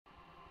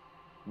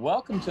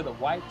Welcome to the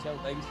Whitetail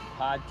Legacy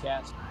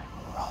Podcast.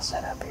 We're all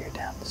set up here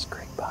down this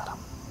creek bottom.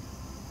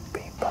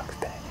 Bean buck's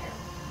been in here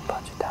a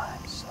bunch of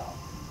times, so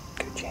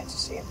good chance to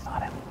see it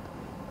on him.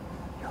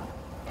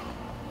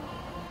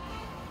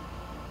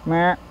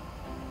 Meh.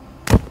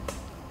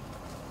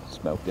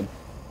 Smoking.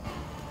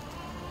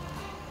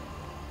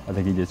 I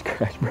think he just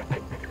crashed, bro.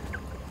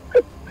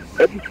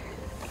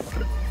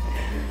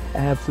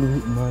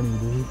 Absolute money,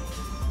 dude.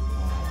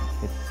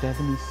 It's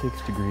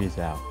 76 degrees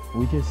out.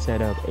 We just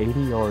set up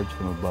 80 yards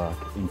from a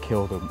buck and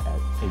killed him at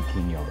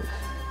 18 yards.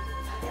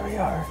 Here we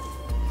are.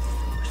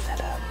 We're set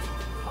up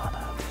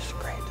on this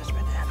scrape that's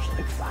been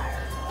absolute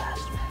fire in the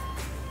last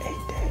 8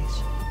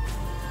 days.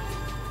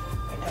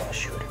 We know a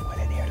shooter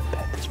went in here to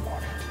bed this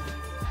morning.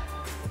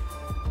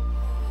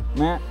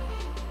 Matt.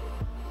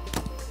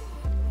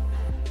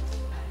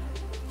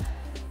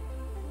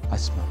 I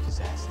smoked his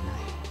ass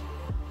tonight.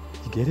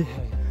 You get it?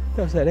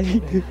 That was at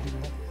 8, dude.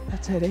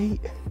 That's at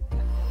 8.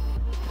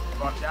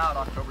 Bucked out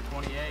October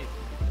 28th.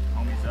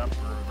 Homie's up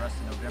for the rest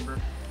of November.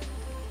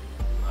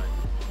 But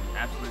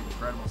absolute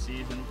incredible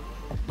season.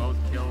 Both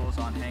kills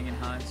on hanging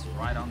hunts,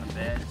 right on the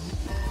beds.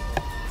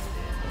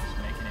 And just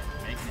making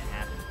it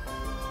happen.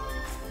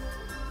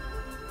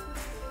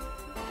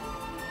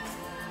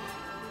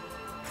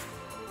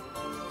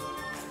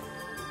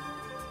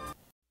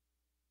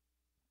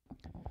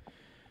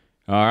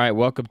 All right,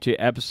 welcome to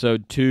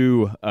episode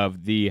 2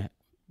 of the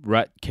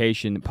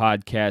Rutcation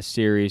podcast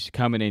series,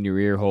 coming in your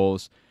ear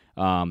holes.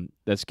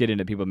 Let's get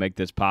into people make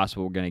this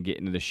possible. We're going to get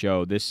into the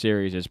show. This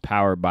series is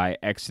powered by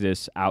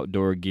Exodus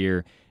Outdoor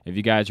Gear. If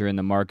you guys are in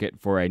the market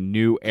for a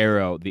new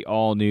arrow, the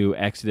all-new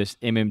Exodus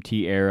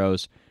MMT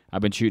arrows,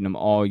 I've been shooting them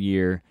all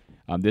year.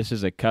 This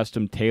is a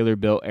custom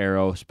tailor-built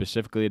arrow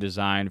specifically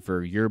designed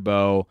for your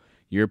bow,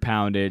 your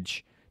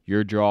poundage,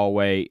 your draw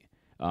weight,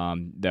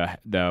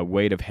 the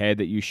weight of head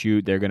that you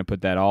shoot. They're going to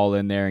put that all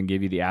in there and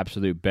give you the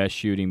absolute best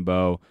shooting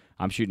bow.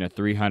 I'm shooting a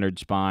 300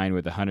 spine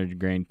with a 100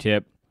 grain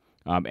tip,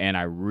 and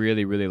I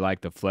really, really like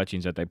the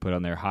fletchings that they put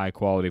on there. High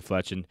quality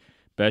fletching,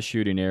 best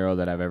shooting arrow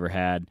that I've ever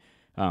had.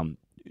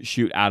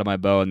 Shoot out of my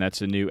bow, and that's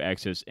the new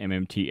Exodus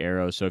MMT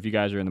arrows. So if you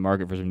guys are in the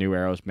market for some new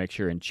arrows, make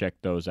sure and check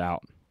those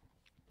out.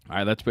 All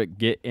right, let's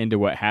get into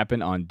what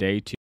happened on day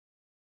 2.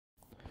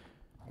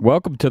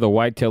 Welcome to the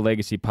Whitetail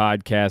Legacy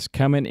Podcast,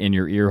 coming in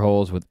your ear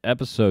holes with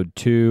episode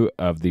 2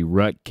 of the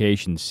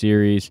Rutcation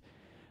series.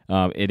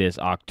 It is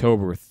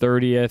October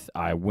 30th.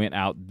 I went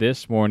out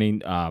this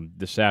morning.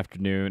 This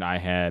afternoon, I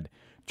had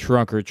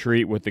trunk or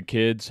treat with the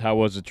kids. How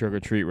was the trunk or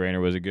treat, Rainer?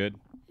 Was it good?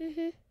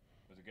 Mm-hmm.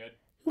 Was it good?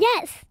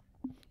 Yes.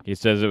 He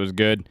says it was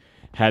good.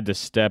 Had to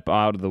step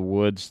out of the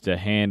woods to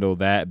handle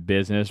that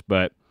business.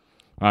 But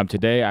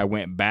today, I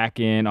went back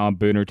in on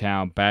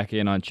Boonertown, back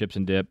in on Chips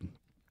and Dip,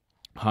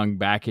 hung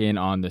back in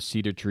on the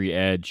cedar tree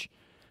edge.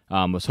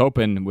 Was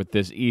hoping with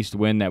this east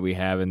wind that we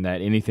have and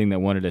that anything that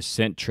wanted to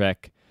scent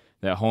trek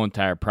that whole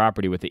entire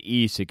property with the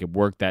east, it could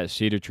work that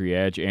cedar tree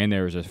edge, and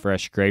there was a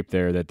fresh scrape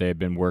there that they've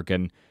been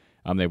working.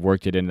 They've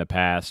worked it in the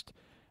past.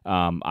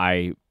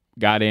 I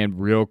got in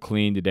real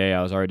clean today.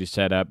 I was already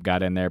set up,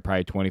 got in there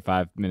probably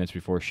 25 minutes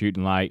before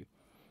shooting light,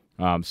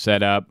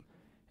 set up,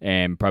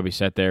 and probably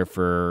sat there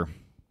for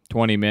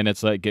 20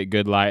 minutes, let it get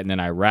good light, and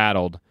then I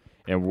rattled.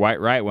 And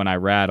right when I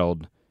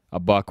rattled, a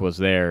buck was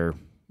there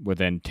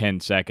within 10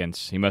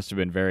 seconds. He must have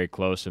been very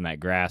close in that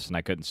grass, and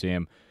I couldn't see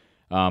him.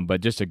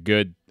 But just a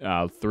good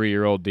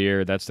 3-year-old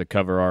deer. That's the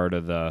cover art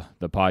of the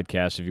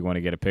podcast if you want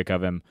to get a pic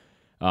of him.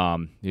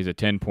 He's a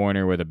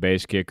 10-pointer with a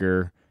base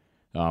kicker,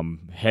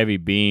 heavy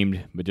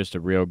beamed, but just a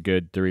real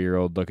good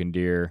 3-year-old looking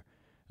deer.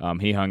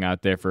 He hung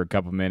out there for a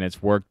couple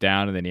minutes, worked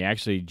down, and then he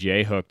actually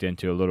J-hooked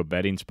into a little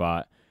bedding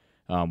spot.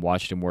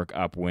 Watched him work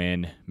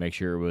upwind, make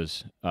sure it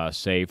was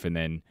safe, and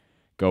then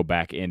go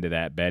back into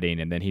that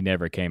bedding, and then he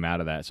never came out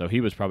of that. So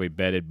he was probably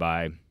bedded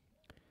by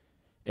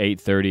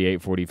 8:30,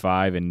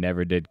 8:45, and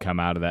never did come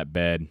out of that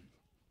bed.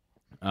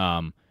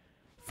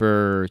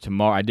 For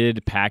tomorrow, I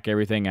did pack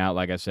everything out.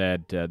 Like I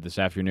said, this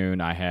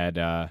afternoon I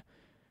had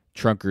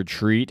trunk or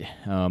treat.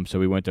 So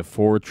we went to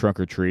 4 trunk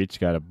or treats.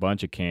 Got a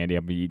bunch of candy.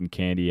 I'll be eating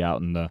candy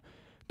out in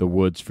the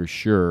woods for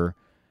sure.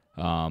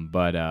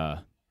 But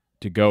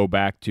to go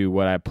back to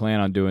what I plan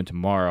on doing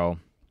tomorrow,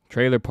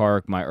 Trailer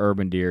Park, my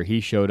urban deer, he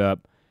showed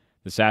up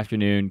this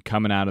afternoon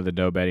coming out of the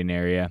doe bedding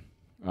area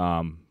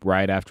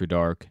right after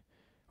dark.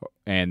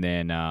 And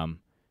then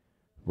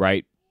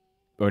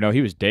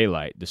he was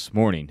daylight this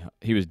morning.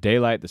 He was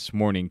daylight this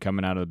morning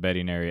coming out of the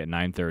bedding area at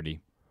 9:30.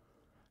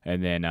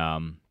 And then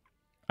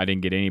I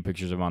didn't get any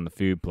pictures of him on the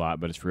food plot,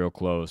 but it's real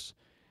close.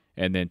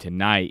 And then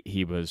tonight,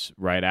 he was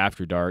right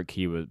after dark.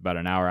 He was about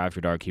an hour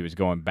after dark. He was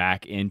going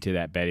back into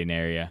that bedding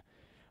area.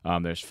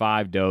 There's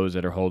 5 does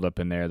that are holed up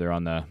in there. They're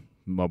on the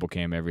mobile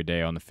cam every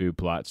day on the food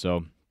plot.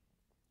 So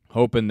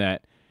hoping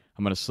that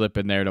I'm going to slip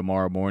in there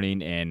tomorrow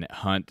morning and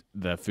hunt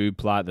the food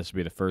plot. This will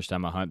be the first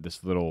time I hunt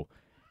this little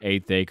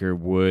 1/8-acre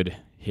wood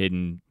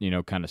hidden,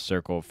 kind of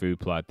circle food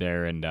plot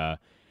there. And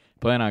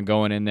plan on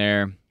going in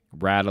there,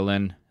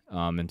 rattling,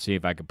 and see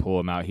if I can pull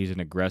him out. He's an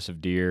aggressive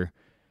deer.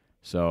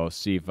 So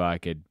see if I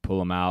could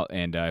pull him out,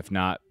 and if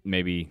not,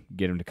 maybe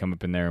get him to come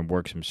up in there and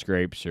work some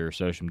scrapes or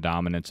show some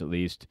dominance at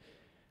least.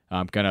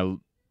 I'm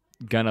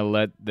gonna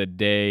let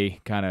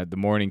the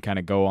morning kind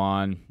of go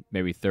on,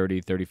 maybe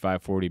 30,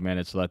 35, 40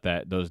 minutes. Let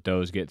those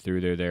does get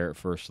through there at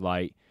first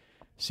light.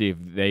 See if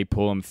they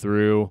pull him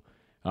through.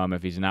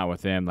 If he's not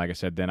with them, like I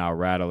said, then I'll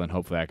rattle and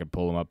hopefully I can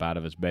pull him up out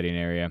of his bedding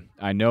area.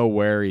 I know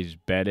where he's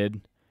bedded.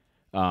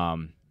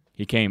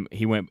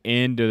 He went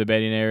into the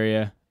bedding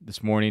area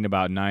this morning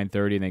about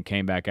 9:30, and then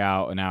came back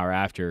out an hour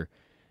after.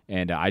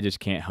 And I just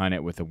can't hunt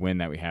it with the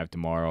wind that we have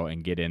tomorrow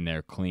and get in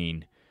there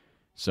clean.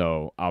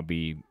 So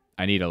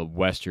I need a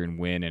western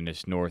wind, and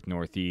it's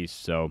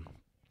northeast. So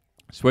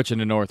switching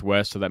to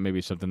northwest, so that may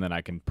be something that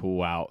I can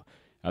pull out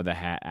of the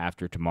hat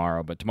after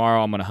tomorrow. But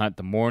tomorrow I'm going to hunt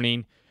the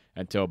morning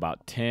until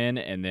about 10,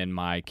 and then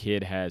my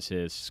kid has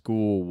his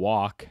school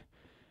walk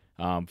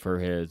for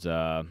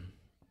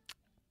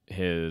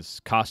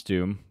his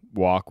costume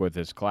walk with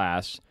his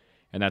class,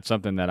 and that's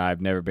something that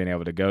I've never been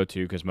able to go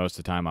to because most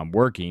of the time I'm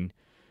working.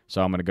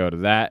 So I'm going to go to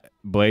that,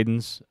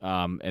 Bladen's,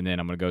 and then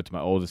I'm going to go to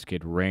my oldest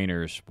kid,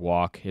 Rainer's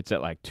walk. It's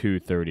at like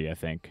 2:30, I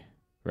think.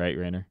 Right,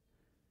 Rainer?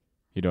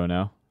 You don't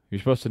know? You're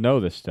supposed to know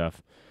this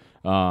stuff.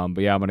 But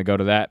yeah, I'm going to go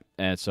to that.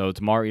 And so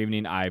tomorrow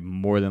evening, I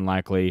more than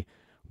likely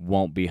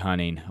won't be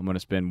hunting. I'm going to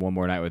spend one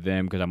more night with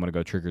them because I'm going to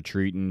go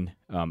trick-or-treating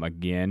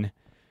again.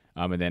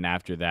 And then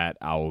after that,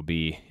 I will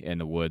be in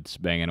the woods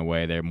banging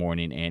away there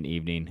morning and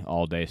evening,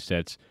 all day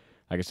sets.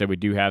 Like I said, we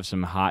do have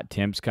some hot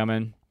temps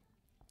coming.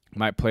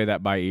 Might play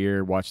that by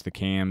ear, watch the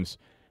cams,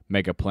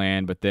 make a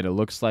plan. But then it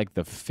looks like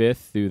the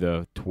 5th through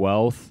the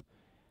 12th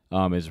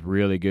is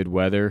really good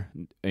weather.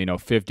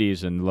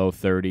 50s and low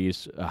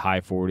 30s,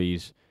 high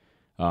 40s.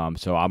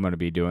 So I'm going to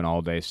be doing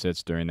all day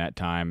sits during that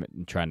time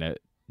and trying to,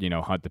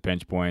 hunt the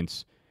pinch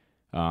points,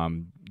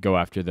 go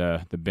after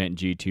the bent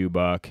G2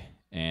 buck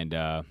and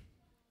the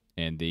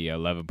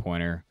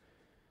 11-pointer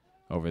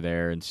over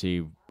there and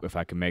see if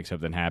I can make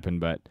something happen.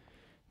 But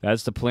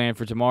that's the plan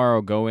for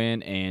tomorrow. Go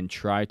in and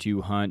try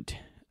to hunt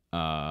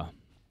the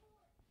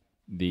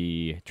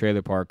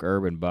trailer park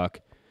urban buck.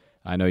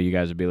 I know you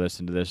guys will be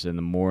listening to this in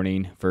the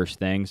morning, first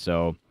thing,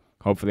 so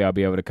hopefully I'll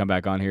be able to come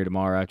back on here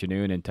tomorrow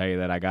afternoon and tell you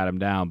that I got him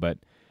down. But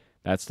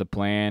that's the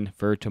plan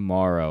for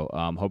tomorrow.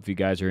 Hope you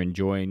guys are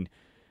enjoying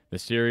the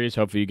series.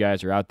 Hopefully you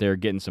guys are out there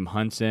getting some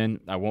hunts in.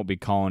 I won't be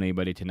calling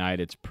anybody tonight.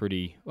 It's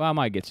I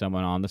might get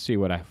someone on. Let's see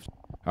what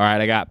All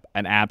right, I got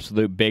an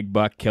absolute big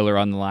buck killer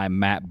on the line,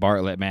 Matt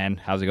Bartlett, man.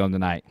 How's it going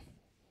tonight?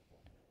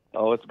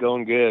 Oh, it's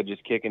going good.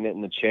 Just kicking it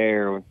in the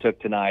chair. We took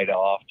tonight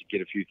off to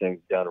get a few things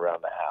done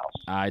around the house.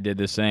 I did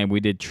the same. We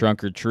did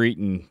trunk or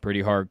treating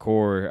pretty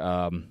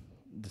hardcore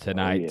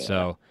tonight. Oh, yeah.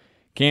 So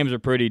cams are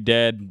pretty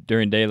dead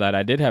during daylight.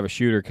 I did have a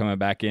shooter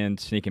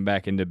sneaking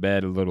back into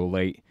bed a little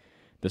late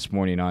this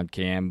morning on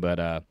cam.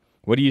 But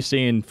what are you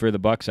seeing for the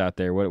bucks out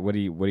there? What do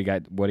you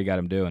got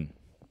them doing?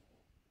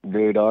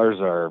 Dude, ours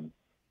are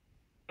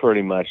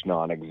pretty much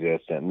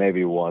non-existent.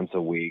 Maybe once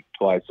a week,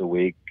 twice a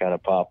week, kind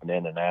of popping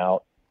in and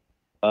out.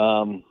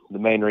 The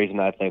main reason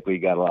I think we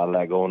got a lot of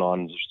that going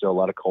on is there's still a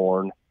lot of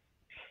corn.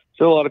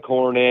 Still a lot of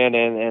corn in,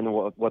 and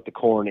what the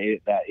corn is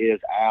that is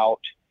out,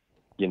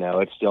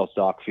 it's still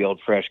stock field,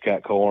 fresh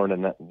cut corn,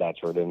 and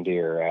that's where them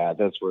deer are at.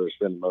 That's where they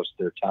spend most of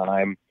their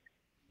time.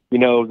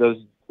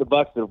 The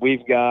bucks that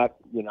we've got,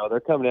 they're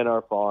coming in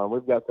our farm.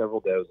 We've got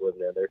several does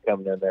living in. They're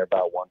coming in there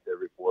about once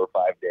every 4 or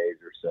 5 days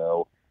or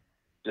so.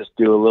 Just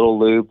do a little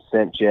loop,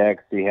 scent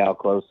check, see how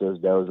close those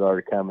does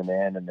are to coming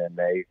in, and then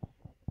they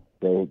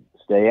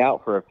stay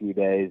out for a few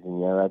days.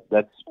 And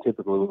that's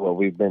typically what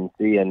we've been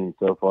seeing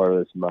so far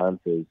this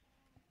month is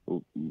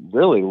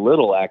really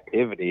little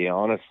activity,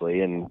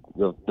 honestly. And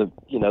the 2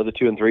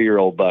 and 3 year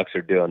old bucks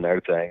are doing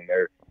their thing.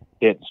 They're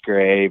hitting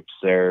scrapes.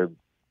 They're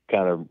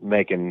kind of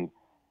making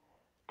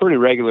pretty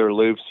regular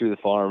loops through the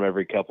farm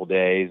every couple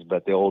days.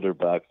 But the older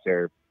bucks,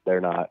 they're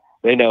not.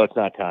 They know it's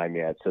not time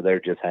yet, so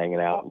they're just hanging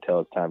out until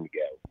it's time to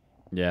go.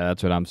 Yeah,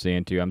 that's what I'm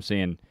seeing too.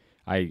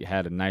 I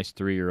had a nice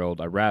 3-year-old.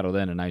 I rattled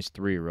in a nice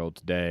 3-year-old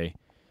today,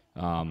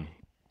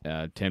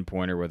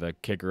 10-pointer with a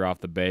kicker off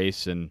the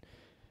base. And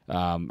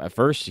at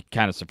first, it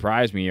kind of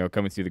surprised me,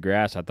 coming through the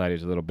grass. I thought he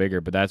was a little bigger,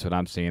 but that's what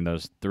I'm seeing.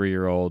 Those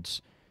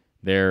 3-year-olds,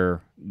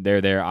 they're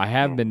there. I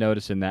have been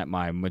noticing that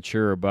my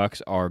mature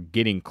bucks are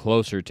getting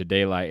closer to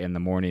daylight in the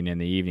morning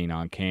and the evening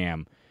on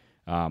cam.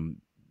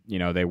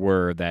 They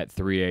were that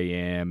 3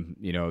 a.m.,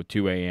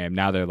 2 a.m.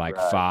 Now they're like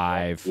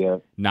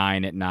 5,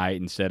 9 at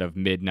night instead of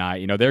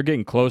midnight. They're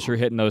getting closer,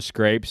 hitting those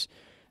scrapes,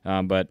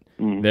 but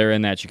they're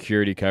in that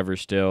security cover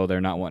still.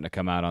 They're not wanting to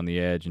come out on the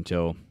edge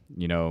until,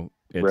 it's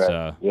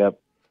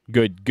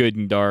good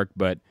and dark.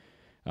 But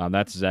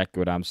that's exactly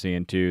what I'm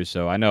seeing too.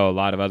 So I know a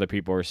lot of other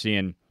people are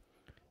seeing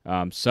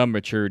some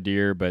mature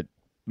deer but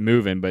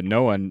moving, but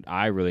no one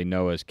I really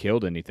know has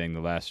killed anything the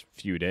last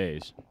few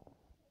days.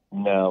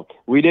 No,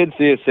 we did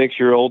see a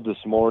 6-year-old this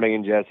morning,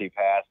 and Jesse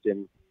passed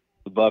him.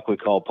 The buck we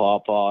call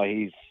Pawpaw,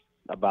 he's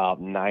about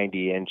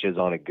 90 inches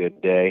on a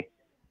good day.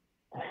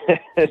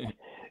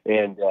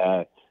 And,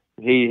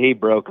 he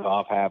broke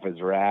off half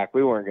his rack.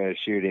 We weren't going to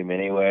shoot him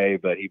anyway,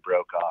 but he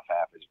broke off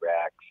half his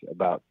racks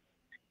about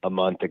a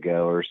month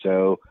ago or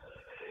so.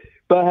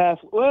 It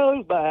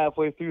was about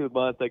halfway through the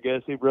month, I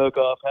guess. He broke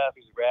off half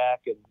his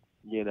rack, and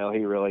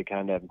he really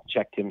kind of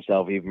checked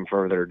himself even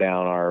further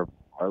down our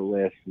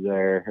list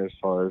there as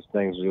far as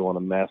things we want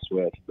to mess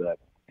with. But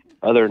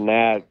other than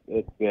that,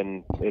 it's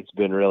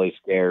been really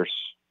scarce.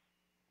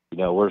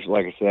 We're,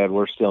 like I said,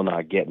 we're still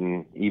not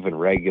getting even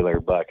regular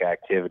buck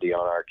activity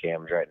on our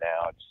cams right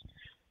now. It's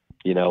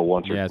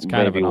it's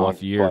kind of an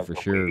off year for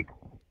sure. Week.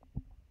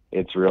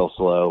 It's real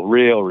slow,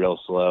 real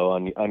slow,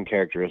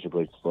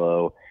 uncharacteristically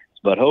slow.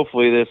 But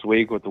hopefully this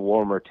week with the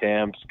warmer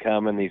temps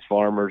coming, these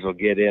farmers will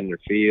get in their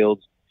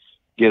fields,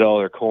 get all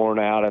their corn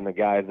out, and the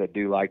guys that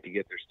do like to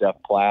get their stuff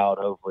plowed,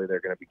 hopefully they're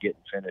going to be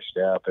getting finished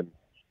up, and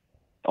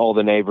all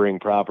the neighboring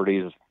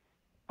properties,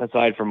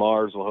 aside from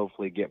ours, will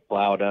hopefully get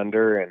plowed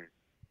under, and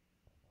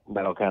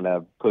that'll kind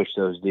of push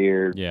those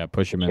deer. Yeah,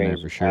 push them in there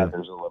for sure. A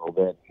little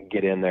bit,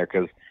 get in there,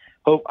 because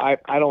I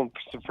don't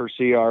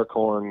foresee our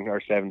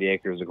 70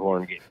 acres of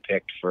corn getting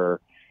picked for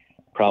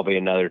probably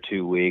another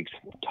 2 weeks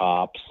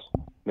tops,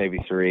 maybe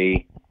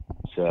 3.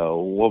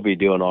 So we'll be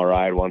doing all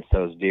right once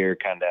those deer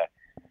kind of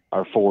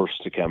are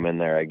forced to come in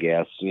there, I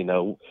guess.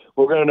 We're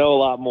going to know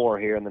a lot more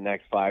here in the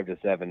next 5 to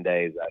 7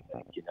 days, I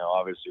think.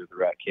 Obviously with the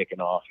rut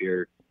kicking off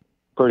here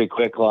pretty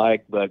quick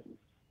but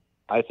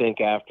I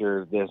think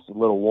after this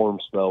little warm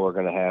spell we're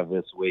going to have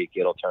this week,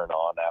 it'll turn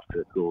on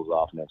after it cools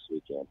off next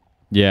weekend.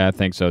 Yeah, I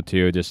think so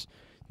too. Just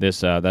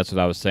this, that's what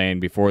I was saying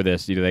before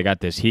this. They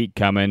got this heat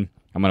coming.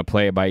 I'm going to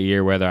play it by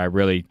ear, whether I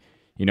really,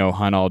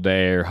 hunt all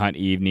day or hunt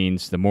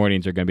evenings. The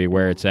mornings are going to be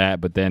where it's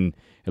at. But then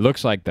it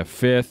looks like the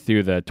 5th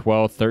through the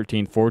 12th,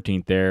 13th,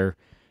 14th there,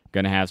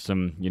 going to have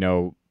some,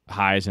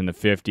 highs in the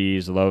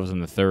 50s, lows in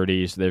the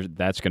 30s.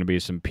 That's going to be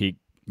some peak,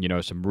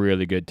 some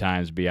really good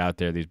times to be out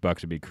there. These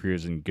bucks will be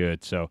cruising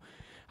good. So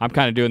I'm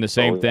kind of doing the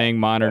same thing,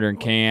 monitoring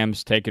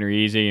cams, taking her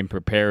easy, and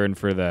preparing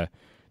for the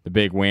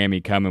big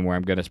whammy coming where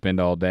I'm going to spend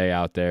all day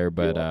out there.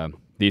 But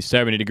these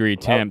 70-degree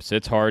temps,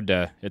 it's hard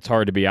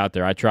to be out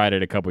there. I tried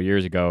it a couple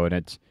years ago,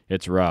 and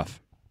it's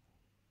rough.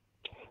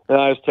 And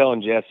I was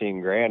telling Jesse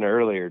and Grant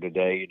earlier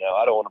today,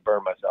 I don't want to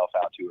burn myself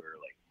out too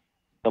early.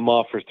 I'm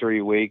off for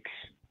 3 weeks.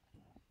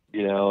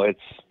 It's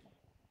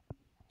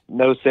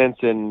no sense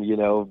in,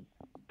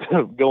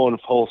 going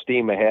full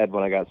steam ahead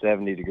when I got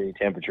 70-degree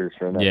temperatures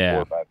for the next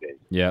 4 or 5 days.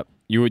 Yep.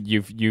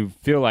 You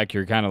feel like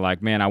you're kind of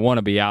like, man, I want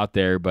to be out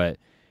there, but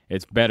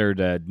it's better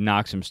to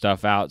knock some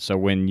stuff out so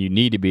when you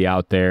need to be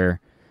out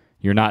there,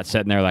 you're not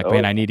sitting there like,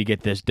 man, I need to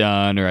get this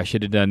done or I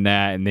should have done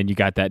that, and then you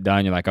got that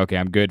done. You're like, okay,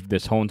 I'm good for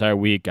this whole entire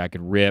week. I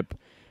could rip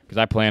because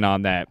I plan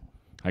on that,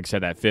 like I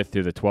said, that 5th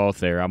through the 12th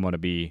there. I'm going to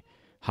be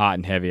hot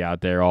and heavy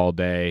out there all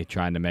day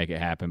trying to make it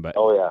happen. But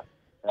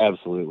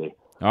absolutely.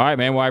 All right,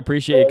 man. Well, I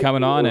appreciate you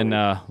coming on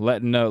and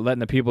letting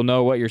the people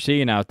know what you're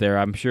seeing out there.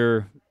 I'm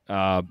sure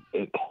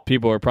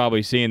people are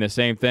probably seeing the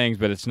same things,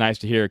 but it's nice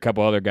to hear a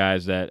couple other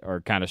guys that are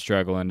kind of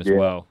struggling as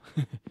well.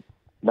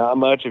 Not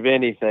much of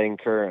anything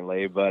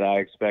currently, but I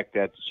expect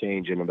that to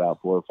change in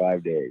about 4 or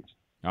 5 days.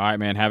 All right,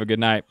 man. Have a good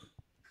night.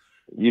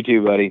 You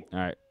too, buddy. All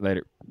right,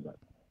 later. All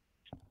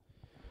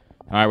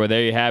right, well,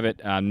 there you have it.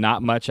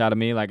 Not much out of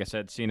me. Like I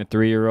said, seen a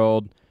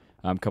 3-year-old,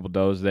 a couple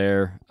does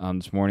there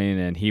this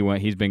morning, and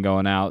he's been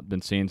going out,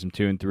 been seeing some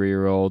 2- and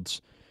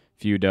 3-year-olds,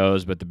 few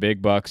does, but the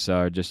big bucks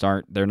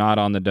they're not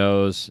on the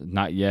does,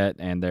 not yet,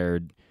 and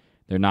they're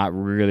not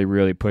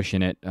really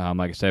pushing it.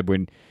 Like I said,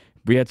 when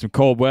we had some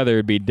cold weather,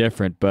 it'd be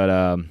different,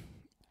 but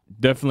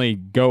definitely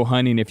go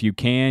hunting if you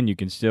can. You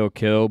can still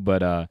kill,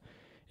 but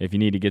if you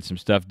need to get some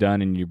stuff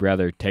done and you'd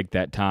rather take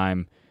that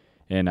time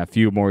in a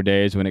few more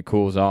days when it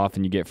cools off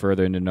and you get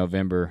further into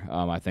November,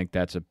 I think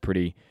that's a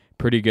pretty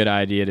good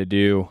idea to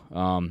do.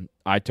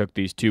 I took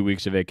these 2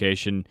 weeks of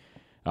vacation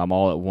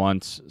all at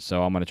once,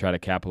 so I'm going to try to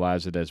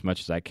capitalize it as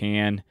much as I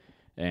can,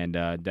 and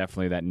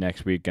definitely that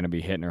next week going to be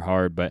hitting her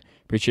hard. But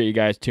appreciate you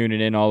guys tuning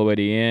in all the way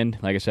to the end.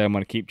 Like I said, I'm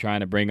going to keep trying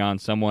to bring on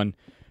someone,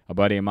 a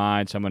buddy of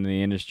mine, someone in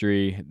the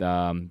industry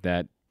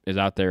that is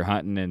out there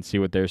hunting and see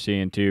what they're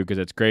seeing too, because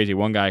it's crazy.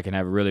 One guy can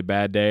have a really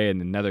bad day and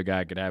another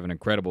guy could have an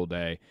incredible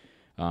day.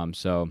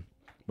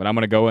 But I'm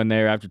going to go in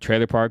there after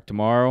trailer park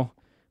tomorrow.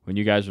 When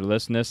you guys are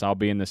listening to this, I'll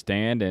be in the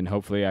stand, and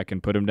hopefully I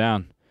can put him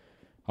down.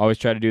 Always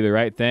try to do the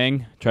right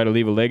thing. Try to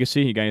leave a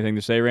legacy. You got anything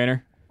to say,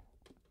 Rainer?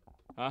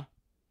 Huh?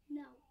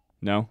 No.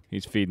 No?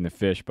 He's feeding the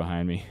fish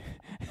behind me.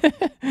 All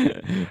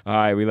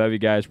right, we love you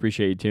guys.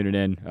 Appreciate you tuning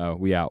in.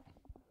 We out.